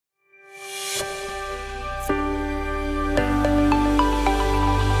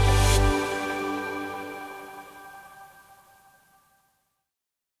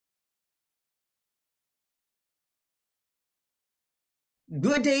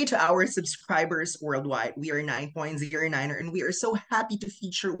Good day to our subscribers worldwide. We are 9.09er and we are so happy to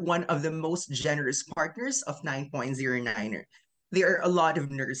feature one of the most generous partners of 9.09er. There are a lot of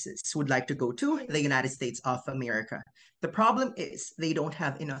nurses who would like to go to the United States of America. The problem is they don't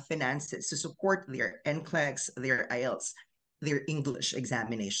have enough finances to support their NCLEX, their IELTS, their English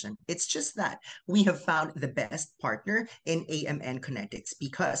examination. It's just that we have found the best partner in AMN Connetics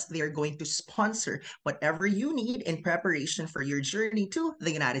because they're going to sponsor whatever you need in preparation for your journey to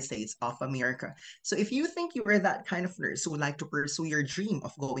the United States of America. So if you think you are that kind of nurse who would like to pursue your dream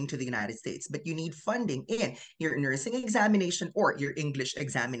of going to the United States, but you need funding in your nursing examination or your English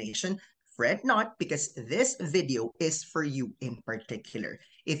examination, fret not because this video is for you in particular.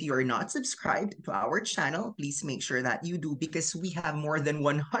 If you are not subscribed to our channel, please make sure that you do because we have more than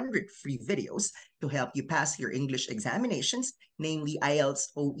 100 free videos to help you pass your English examinations, namely IELTS,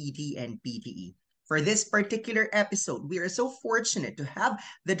 OET, and PTE. For this particular episode, we are so fortunate to have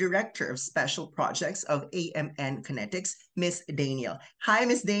the Director of Special Projects of AMN Connetics, Miss Daniel. Hi,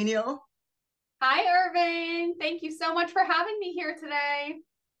 Miss Daniel. Hi, Irvin. Thank you so much for having me here today.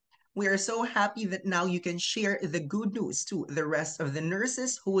 We are so happy that now you can share the good news to the rest of the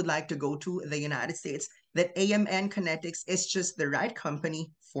nurses who would like to go to the United States, that AMN Connetics is just the right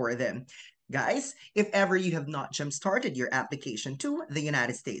company for them. Guys, if ever you have not jump-started your application to the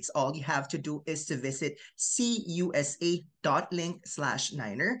United States, all you have to do is to visit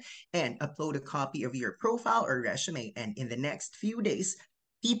cusa.link/niner and upload a copy of your profile or resume. And in the next few days,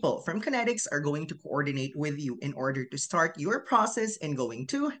 people from Connetics are going to coordinate with you in order to start your process in going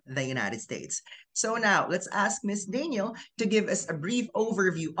to the United States. So now let's ask Miss Daniel to give us a brief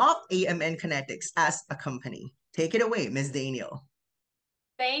overview of AMN Connetics as a company. Take it away, Miss Daniel.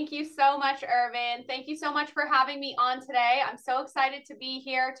 Thank you so much, Irvin. Thank you so much for having me on today. I'm so excited to be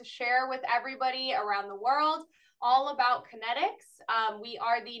here to share with everybody around the world all about Connetics. We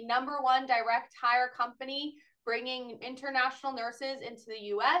are the #1 direct hire company bringing international nurses into the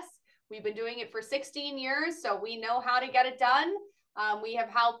US. We've been doing it for 16 years, so we know how to get it done. We have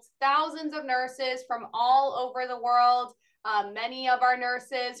helped thousands of nurses from all over the world. Many of our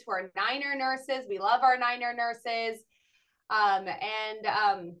nurses who are Niner nurses, we love our Niner nurses. I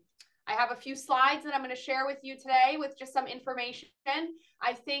have a few slides that I'm going to share with you today with just some information.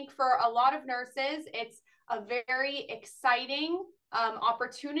 I think for a lot of nurses, it's a very exciting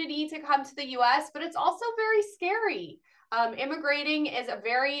opportunity to come to the US, but it's also very scary. Immigrating is a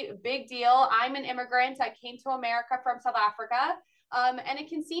very big deal. I'm an immigrant. I came to America from South Africa, and it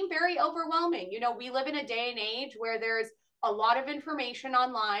can seem very overwhelming. You know, we live in a day and age where there's a lot of information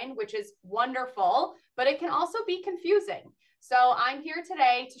online, which is wonderful, but it can also be confusing. So I'm here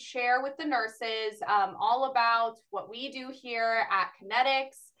today to share with the nurses all about what we do here at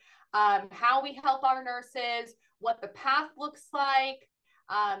Connetics, how we help our nurses, what the path looks like,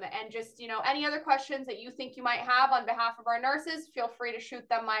 and just, you know, any other questions that you think you might have on behalf of our nurses, feel free to shoot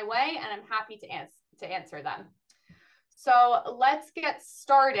them my way, and I'm happy to answer them. So let's get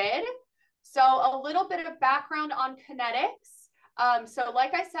started. So a little bit of background on Connetics. So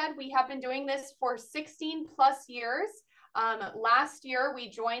like I said, we have been doing this for 16 plus years. Last year, we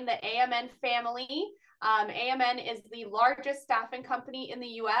joined the AMN family. AMN is the largest staffing company in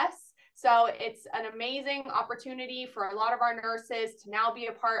the US. So it's an amazing opportunity for a lot of our nurses to now be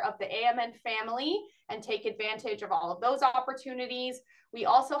a part of the AMN family and take advantage of all of those opportunities. We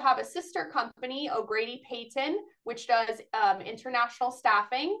also have a sister company, O'Grady Payton, which does international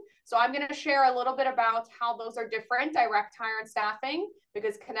staffing. So I'm going to share a little bit about how those are different, direct hire and staffing,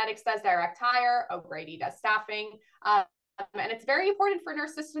 because Connetics does direct hire, O'Grady does staffing. And it's very important for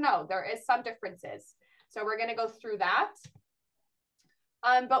nurses to know there is some differences. So we're going to go through that.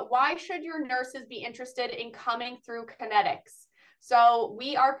 But why should your nurses be interested in coming through Connetics? So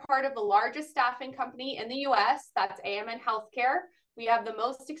we are part of the largest staffing company in the US, that's AMN Healthcare. We have the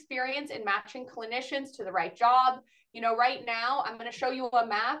most experience in matching clinicians to the right job. You know, right now, I'm going to show you a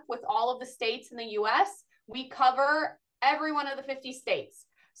map with all of the states in the US. We cover every one of the 50 states.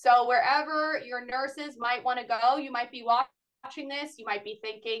 So wherever your nurses might want to go, you might be watching this. You might be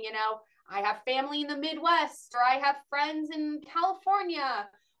thinking, you know, I have family in the Midwest, or I have friends in California,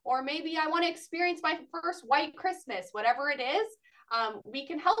 or maybe I want to experience my first white Christmas, whatever it is, we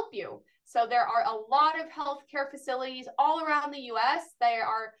can help you. So there are a lot of healthcare facilities all around the US. They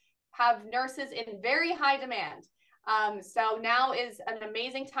have nurses in very high demand. So now is an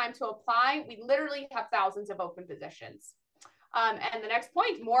amazing time to apply. We literally have thousands of open positions. And the next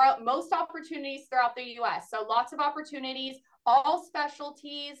point, most opportunities throughout the US. So lots of opportunities, all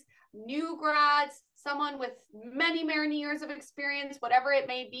specialties, new grads, someone with many, many years of experience, whatever it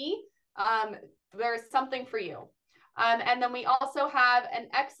may be, there's something for you. And then we also have an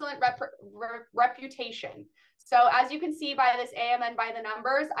excellent reputation. So as you can see by this AMN by the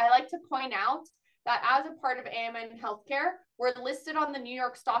numbers, I like to point out that as a part of AMN Healthcare, we're listed on the New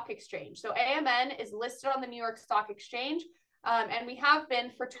York Stock Exchange. So AMN is listed on the New York Stock Exchange, and we have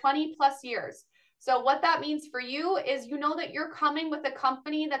been for 20 plus years. So what that means for you is you know that you're coming with a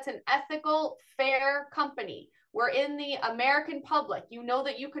company that's an ethical, fair company. We're in the American public. You know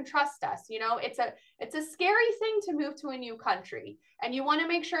that you can trust us. You know, it's a scary thing to move to a new country, and you want to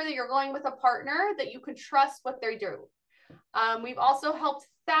make sure that you're going with a partner that you can trust what they do. We've also helped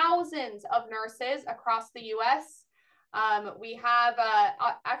thousands of nurses across the US. We have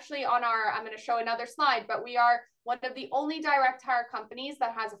actually on our, I'm going to show another slide, but we are one of the only direct hire companies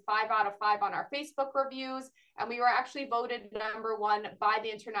that has a 5 out of 5 on our Facebook reviews. And we were actually voted #1 by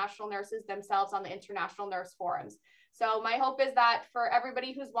the international nurses themselves on the international nurse forums. So my hope is that for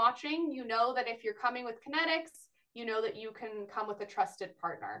everybody who's watching, you know that if you're coming with Connetics, you know that you can come with a trusted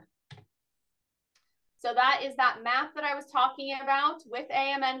partner. So that is that map that I was talking about with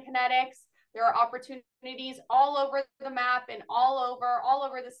AMN Connetics. There are opportunities all over the map and all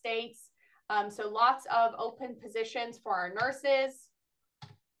over the states. So lots of open positions for our nurses.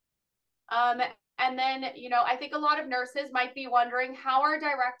 And then, you know, I think a lot of nurses might be wondering, how are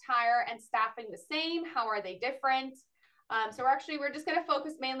direct hire and staffing the same? How are they different? So we're just going to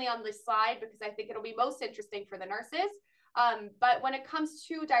focus mainly on this slide because I think it'll be most interesting for the nurses. But when it comes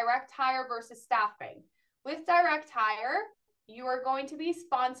to direct hire versus staffing, with direct hire, you are going to be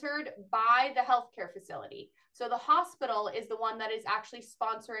sponsored by the healthcare facility. So the hospital is the one that is actually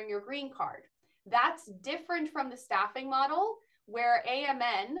sponsoring your green card. That's different from the staffing model where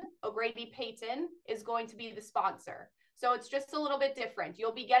AMN, O'Grady Peyton, is going to be the sponsor. So it's just a little bit different.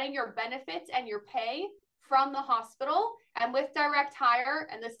 You'll be getting your benefits and your pay from the hospital. And with direct hire,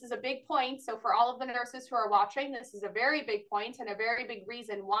 and this is a big point, so for all of the nurses who are watching, this is a very big point and a very big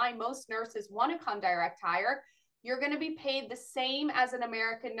reason why most nurses want to come direct hire. You're going to be paid the same as an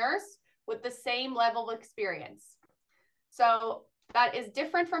American nurse with the same level of experience. So that is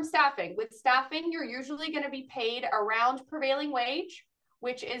different from staffing. With staffing, you're usually going to be paid around prevailing wage,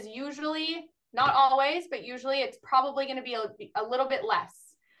 which is usually, not always, but usually it's probably going to be a little bit less.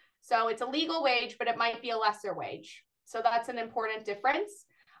 So it's a legal wage, but it might be a lesser wage. So that's an important difference.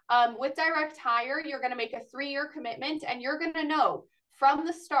 With direct hire, you're going to make a 3-year commitment, and you're going to know from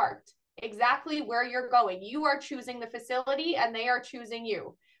the start exactly where you're going. You are choosing the facility and they are choosing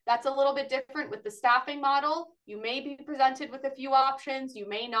you. That's a little bit different with the staffing model. You may be presented with a few options, you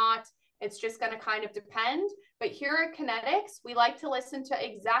may not. It's just going to kind of depend. But here at Connetics, we like to listen to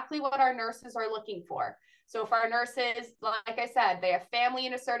exactly what our nurses are looking for. So if our nurses, like I said, they have family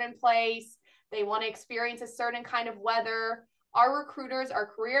in a certain place, they want to experience a certain kind of weather, our recruiters are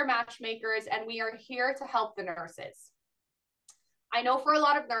career matchmakers, and we are here to help the nurses. I know for a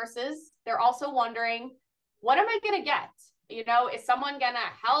lot of nurses, they're also wondering, what am I going to get? You know, is someone going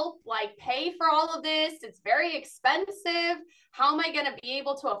to help like pay for all of this? It's very expensive. How am I going to be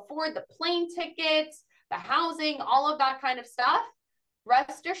able to afford the plane tickets, the housing, all of that kind of stuff?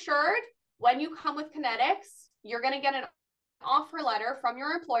 Rest assured, when you come with Connetics, you're going to get an offer letter from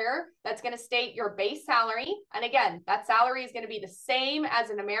your employer that's going to state your base salary. And again, that salary is going to be the same as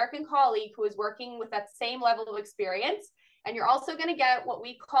an American colleague who is working with that same level of experience. And you're also going to get what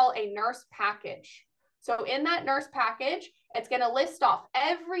we call a nurse package. So in that nurse package, it's going to list off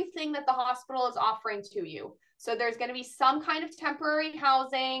everything that the hospital is offering to you. So there's going to be some kind of temporary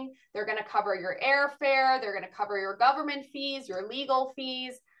housing. They're going to cover your airfare. They're going to cover your government fees, your legal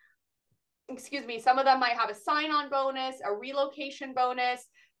fees. Excuse me, some of them might have a sign-on bonus, a relocation bonus.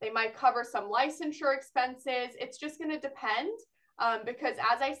 They might cover some licensure expenses. It's just going to depend because,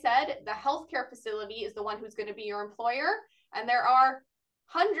 as I said, the healthcare facility is the one who's going to be your employer. And there are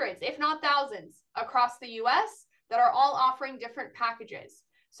hundreds, if not thousands, across the US that are all offering different packages.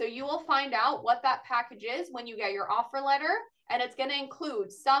 So you will find out what that package is when you get your offer letter, and it's going to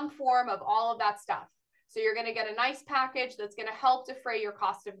include some form of all of that stuff. So you're going to get a nice package that's going to help defray your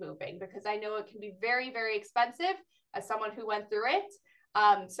cost of moving, because I know it can be very, very expensive as someone who went through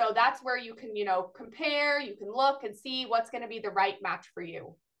it. So that's where you can, you know, compare, you can look and see what's going to be the right match for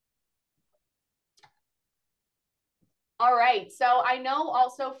you. All right. So I know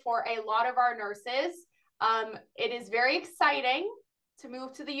also for a lot of our nurses, it is very exciting to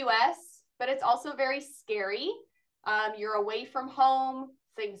move to the US, but it's also very scary. You're away from home.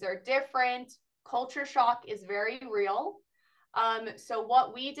 Things are different. Culture shock is very real. So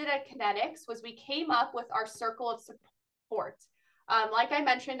what we did at Connetics was we came up with our circle of support. Like I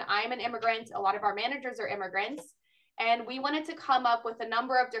mentioned, I'm an immigrant. A lot of our managers are immigrants. And we wanted to come up with a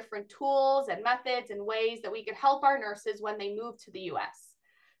number of different tools and methods and ways that we could help our nurses when they move to the US.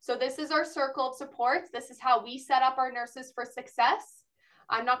 So this is our circle of support. This is how we set up our nurses for success.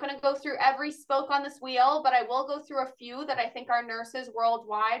 I'm not going to go through every spoke on this wheel, but I will go through a few that I think our nurses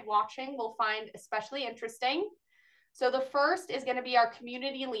worldwide watching will find especially interesting. So the first is going to be our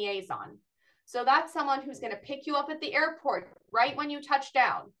community liaison. So that's someone who's going to pick you up at the airport right when you touch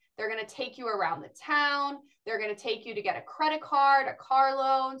down. They're going to take you around the town. They're going to take you to get a credit card, a car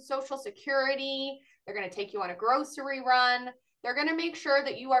loan, Social Security. They're going to take you on a grocery run. They're going to make sure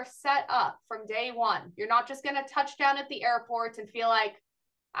that you are set up from day one. You're not just going to touch down at the airport and feel like,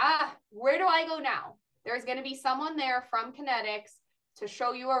 where do I go now? There's going to be someone there from Connetics to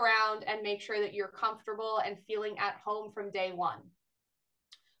show you around and make sure that you're comfortable and feeling at home from day one.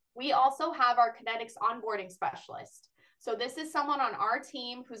 We also have our Connetics onboarding specialist. So this is someone on our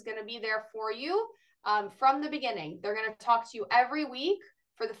team who's going to be there for you from the beginning. They're going to talk to you every week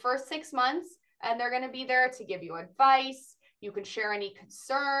for the first 6 months, and they're going to be there to give you advice. You can share any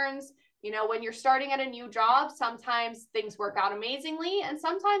concerns. You know, when you're starting at a new job, sometimes things work out amazingly, and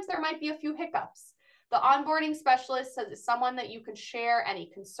sometimes there might be a few hiccups. The onboarding specialist is someone that you can share any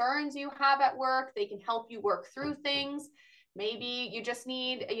concerns you have at work. They can help you work through things. Maybe you just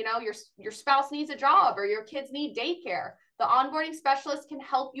need, you know, your spouse needs a job or your kids need daycare. The onboarding specialist can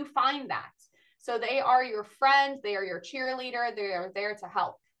help you find that. So they are your friend, they are your cheerleader, they are there to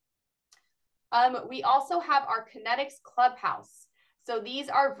help. We also have our Connetics Clubhouse. So these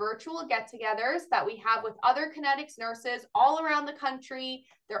are virtual get-togethers that we have with other Connetics nurses all around the country.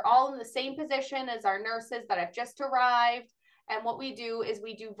 They're all in the same position as our nurses that have just arrived. And what we do is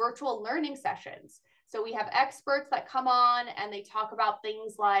we do virtual learning sessions. So we have experts that come on and they talk about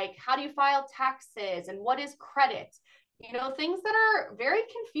things like how do you file taxes and what is credit? You know, things that are very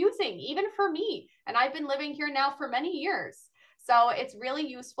confusing, even for me. And I've been living here now for many years. So it's really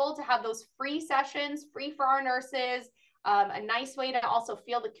useful to have those free sessions, free for our nurses, a nice way to also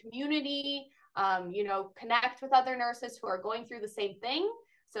feel the community, you know, connect with other nurses who are going through the same thing.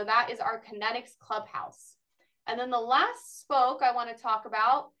 So that is our Connetics Clubhouse. And then the last spoke I want to talk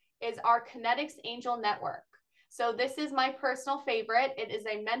about is our Connetics Angel Network. So this is my personal favorite. It is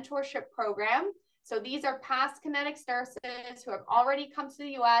a mentorship program. So these are past Connetics nurses who have already come to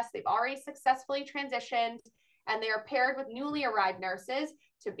the US. They've already successfully transitioned, and they are paired with newly arrived nurses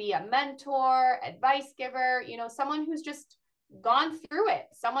to be a mentor, advice giver, you know, someone who's just gone through it,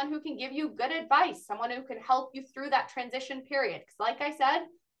 someone who can give you good advice, someone who can help you through that transition period. Because like I said,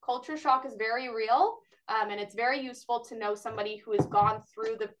 culture shock is very real. And it's very useful to know somebody who has gone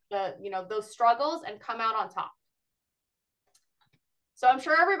through the you know, those struggles and come out on top. So I'm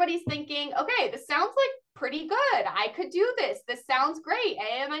sure everybody's thinking, okay, this sounds like pretty good. I could do this. This sounds great.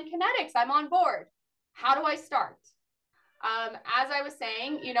 AMN Connetics, I'm on board. How do I start? As I was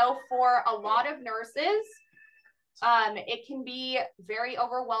saying, you know, for a lot of nurses, it can be very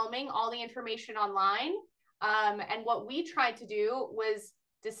overwhelming, all the information online. And what we tried to do was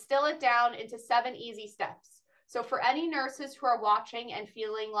distill it down into 7 easy steps. So for any nurses who are watching and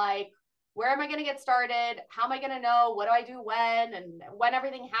feeling like, where am I going to get started? How am I going to know? What do I do when? And when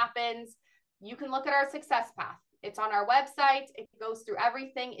everything happens, you can look at our success path. It's on our website. It goes through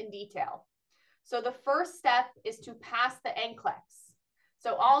everything in detail. So the first step is to pass the NCLEX.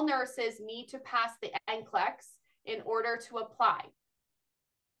 So all nurses need to pass the NCLEX in order to apply.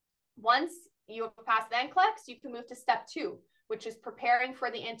 Once you have passed the NCLEX, you can move to step 2, which is preparing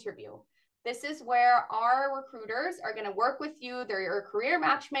for the interview. This is where our recruiters are going to work with you. They're your career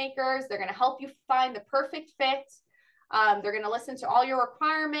matchmakers. They're going to help you find the perfect fit. They're going to listen to all your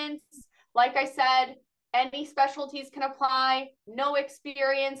requirements. Like I said, any specialties can apply. No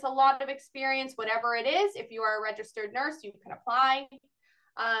experience, a lot of experience, whatever it is. If you are a registered nurse, you can apply.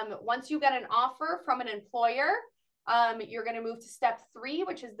 Once you get an offer from an employer, you're going to move to step 3,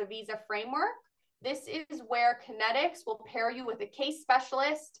 which is the visa framework. This is where Connetics will pair you with a case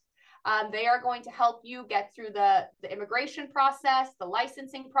specialist. They are going to help you get through the immigration process, the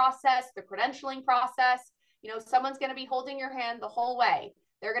licensing process, the credentialing process. You know, someone's going to be holding your hand the whole way.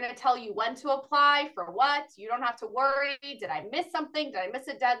 They're going to tell you when to apply for what. You don't have to worry. Did I miss something? Did I miss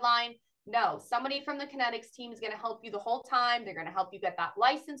a deadline? No, somebody from the Connetics team is going to help you the whole time. They're going to help you get that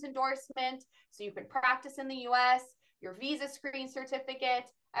license endorsement so you can practice in the US, your visa screen certificate,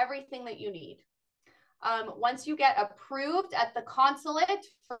 everything that you need. Once you get approved at the consulate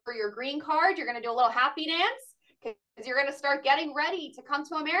for your green card, you're going to do a little happy dance because you're going to start getting ready to come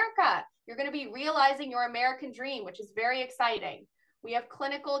to America. You're going to be realizing your American dream, which is very exciting. We have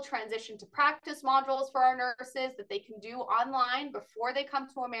clinical transition to practice modules for our nurses that they can do online before they come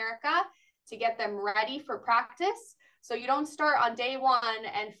to America to get them ready for practice. So you don't start on day one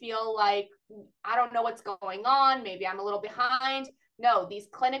and feel like, I don't know what's going on, maybe I'm a little behind. No, these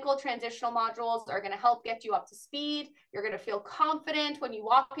clinical transitional modules are going to help get you up to speed. You're going to feel confident when you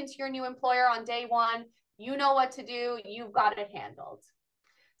walk into your new employer on day one. You know what to do. You've got it handled.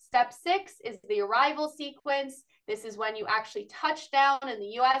 Step 6 is the arrival sequence. This is when you actually touch down in the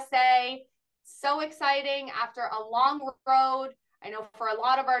USA. So exciting after a long road. I know for a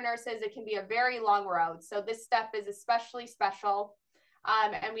lot of our nurses, it can be a very long road. So this step is especially special.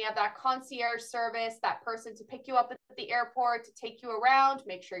 And we have that concierge service, that person to pick you up at the airport, to take you around,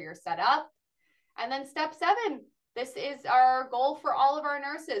 make sure you're set up. And then step 7, this is our goal for all of our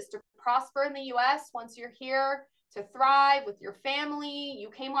nurses, to prosper in the US once you're here, to thrive with your family. You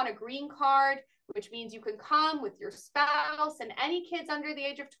came on a green card, which means you can come with your spouse and any kids under the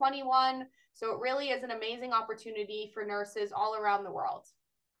age of 21. So it really is an amazing opportunity for nurses all around the world.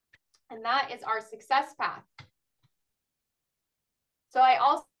 And that is our success path. So I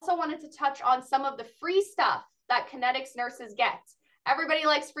also wanted to touch on some of the free stuff that Connetics nurses get. Everybody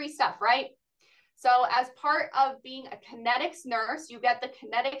likes free stuff, right? So as part of being a Connetics nurse, you get the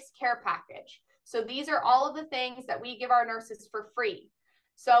Connetics care package. So these are all of the things that we give our nurses for free.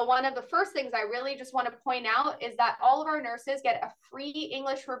 So one of the first things I really just want to point out is that all of our nurses get a free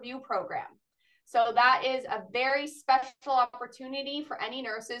English review program. So that is a very special opportunity for any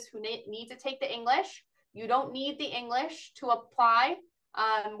nurses who need to take the English. You don't need the English to apply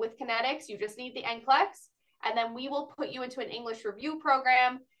with Connetics. You just need the NCLEX. And then we will put you into an English review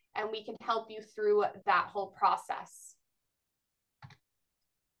program and we can help you through that whole process.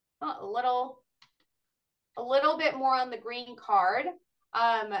 A little bit more on the green card.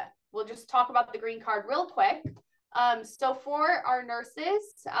 We'll just talk about the green card real quick. So for our nurses,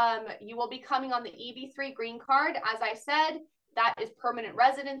 you will be coming on the EB3 green card. As I said, that is permanent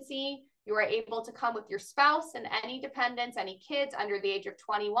residency. You are able to come with your spouse and any dependents, any kids under the age of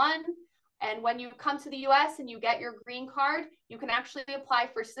 21. And when you come to the US and you get your green card, you can actually apply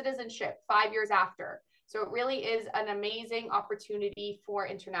for citizenship 5 years after. So it really is an amazing opportunity for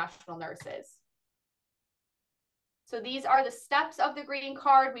international nurses. So these are the steps of the green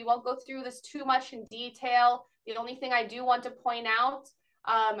card. We won't go through this too much in detail. The only thing I do want to point out,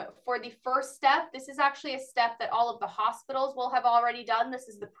 for the first step, this is actually a step that all of the hospitals will have already done. This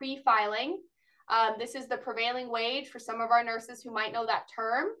is the pre-filing. This is the prevailing wage for some of our nurses who might know that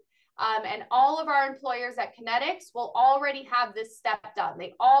term. And all of our employers at Connetics will already have this step done.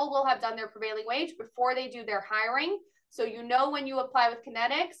 They all will have done their prevailing wage before they do their hiring. So you know when you apply with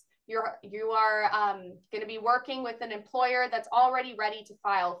Connetics, you are going to be working with an employer that's already ready to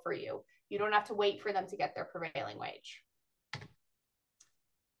file for you. You don't have to wait for them to get their prevailing wage.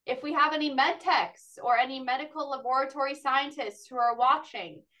 If we have any med techs or any medical laboratory scientists who are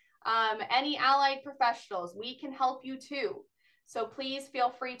watching, any allied professionals, we can help you too. So please feel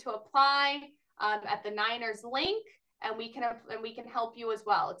free to apply at the Niners link, and we can help you as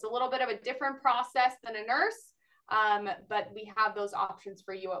well. It's a little bit of a different process than a nurse, but we have those options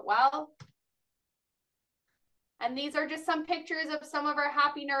for you as well. And these are just some pictures of some of our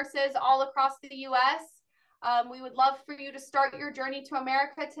happy nurses all across the US. We would love for you to start your journey to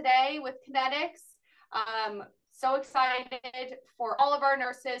America today with Connetics. So excited for all of our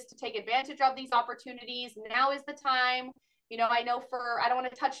nurses to take advantage of these opportunities. Now is the time. You know, I don't want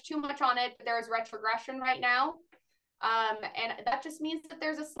to touch too much on it, but there is retrogression right now. And that just means that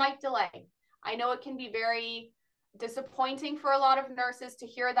there's a slight delay. I know it can be very disappointing for a lot of nurses to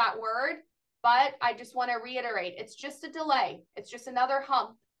hear that word, but I just want to reiterate, it's just a delay. It's just another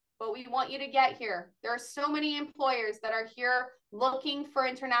hump, but we want you to get here. There are so many employers that are here looking for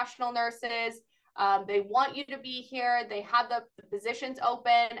international nurses. They want you to be here. They have the positions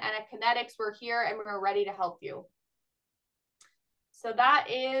open, and at Connetics, we're here and we're ready to help you. So that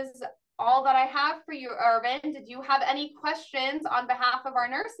is all that I have for you, Irvin. Did you have any questions on behalf of our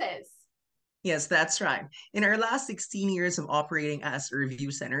nurses? Yes, that's right. In our last 16 years of operating as a review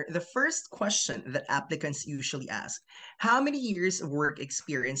center, the first question that applicants usually ask, how many years of work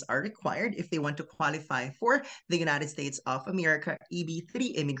experience are required if they want to qualify for the United States of America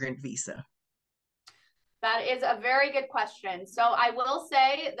EB3 immigrant visa? That is a very good question. So I will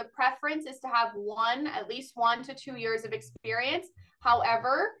say the preference is to have at least 1 to 2 years of experience.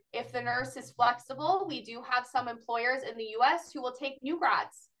 However, if the nurse is flexible, we do have some employers in the US who will take new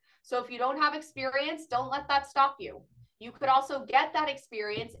grads. So if you don't have experience, don't let that stop you. You could also get that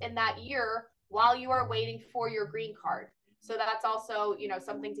experience in that year while you are waiting for your green card. So that's also,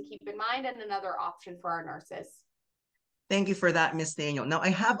 something to keep in mind and another option for our nurses. Thank you for that, Miss Daniel. Now,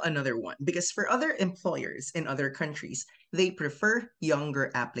 I have another one because for other employers in other countries, they prefer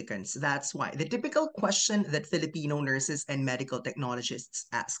younger applicants. That's why the typical question that Filipino nurses and medical technologists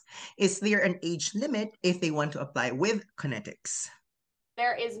ask is there an age limit if they want to apply with Connetics?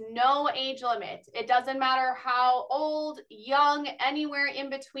 There is no age limit. It doesn't matter how old, young, anywhere in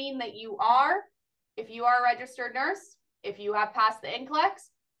between that you are. If you are a registered nurse, if you have passed the NCLEX,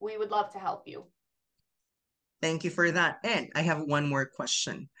 we would love to help you. Thank you for that. And I have one more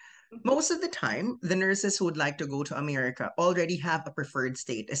question. Most of the time, the nurses who would like to go to America already have a preferred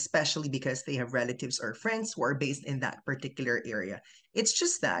state, especially because they have relatives or friends who are based in that particular area. It's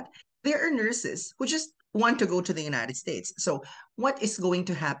just that there are nurses who just want to go to the United States. So, what is going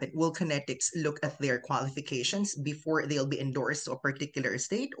to happen? Will Connetics look at their qualifications before they'll be endorsed to a particular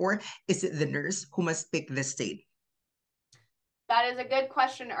state, or is it the nurse who must pick the state? That is a good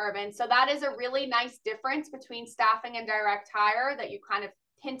question, Urban. So that is a really nice difference between staffing and direct hire that you kind of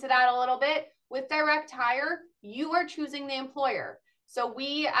hinted at a little bit. With direct hire, you are choosing the employer. So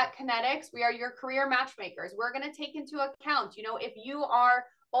we at Connetics, we are your career matchmakers. We're going to take into account, if you are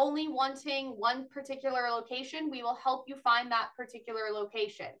only wanting one particular location, we will help you find that particular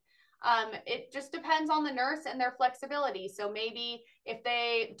location. It just depends on the nurse and their flexibility. So maybe if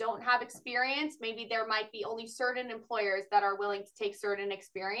they don't have experience, maybe there might be only certain employers that are willing to take certain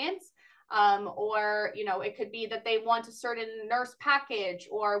experience. Or, it could be that they want a certain nurse package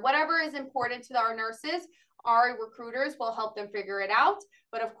or whatever is important to our nurses. Our recruiters will help them figure it out.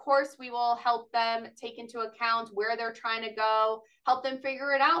 But of course, we will help them take into account where they're trying to go, help them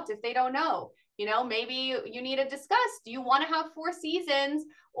figure it out if they don't know. Maybe you need to discuss, do you want to have 4 seasons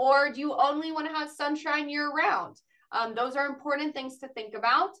or do you only want to have sunshine year round? Those are important things to think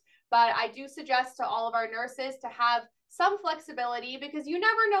about. But I do suggest to all of our nurses to have some flexibility because you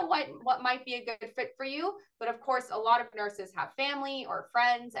never know what might be a good fit for you. But of course, a lot of nurses have family or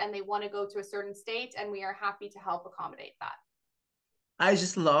friends and they want to go to a certain state, and we are happy to help accommodate that. I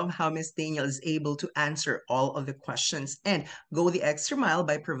just love how Miss Daniel is able to answer all of the questions and go the extra mile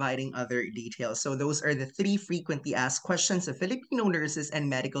by providing other details. So those are the 3 frequently asked questions of Filipino nurses and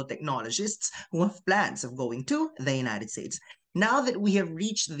medical technologists who have plans of going to the United States. Now that we have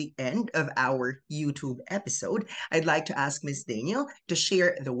reached the end of our YouTube episode, I'd like to ask Miss Daniel to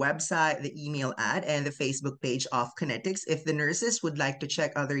share the website, the email ad, and the Facebook page of Connetics if the nurses would like to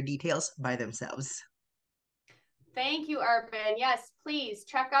check other details by themselves. Thank you, Urban. Yes, please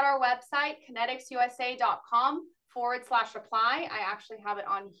check out our website, conneticsUSA.com/apply. I actually have it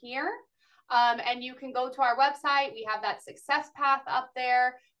on here. And you can go to our website. We have that success path up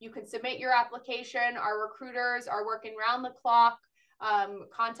there. You can submit your application. Our recruiters are working round the clock,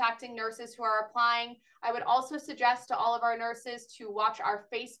 contacting nurses who are applying. I would also suggest to all of our nurses to watch our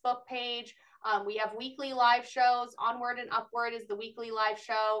Facebook page. We have weekly live shows. Onward and Upward is the weekly live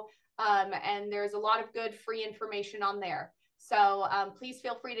show. And there's a lot of good free information on there. So please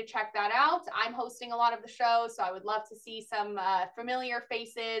feel free to check that out. I'm hosting a lot of the shows, so I would love to see some familiar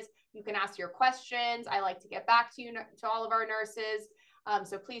faces. You can ask your questions. I like to get back to you, to all of our nurses.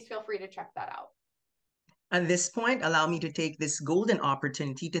 So please feel free to check that out. At this point, allow me to take this golden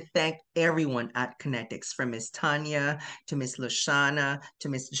opportunity to thank everyone at Connetics, from Miss Tanya to Miss Luciana to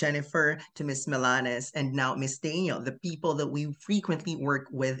Miss Jennifer to Miss Milanes and now Miss Daniel, the people that we frequently work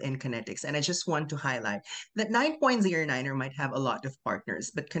with in Connetics. And I just want to highlight that 9.09er might have a lot of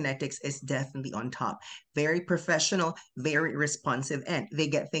partners, but Connetics is definitely on top. Very professional, very responsive, and they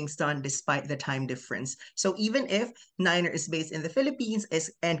get things done despite the time difference. So even if Niner is based in the Philippines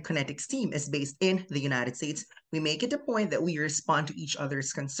and Connetics team is based in the United States, we make it a point that we respond to each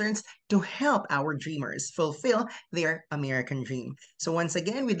other's concerns to help our dreamers fulfill their American dream. So once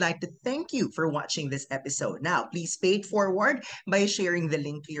again, we'd like to thank you for watching this episode. Now, please pay it forward by sharing the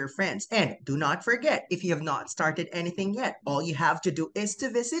link to your friends. And do not forget, if you have not started anything yet, all you have to do is to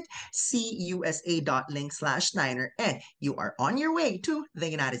visit cusa.link/Niner and you are on your way to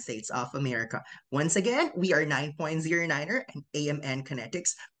the United States of America. Once again, we are 9.09er and AMN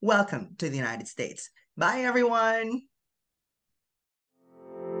Connetics. Welcome to the United States. Bye, everyone.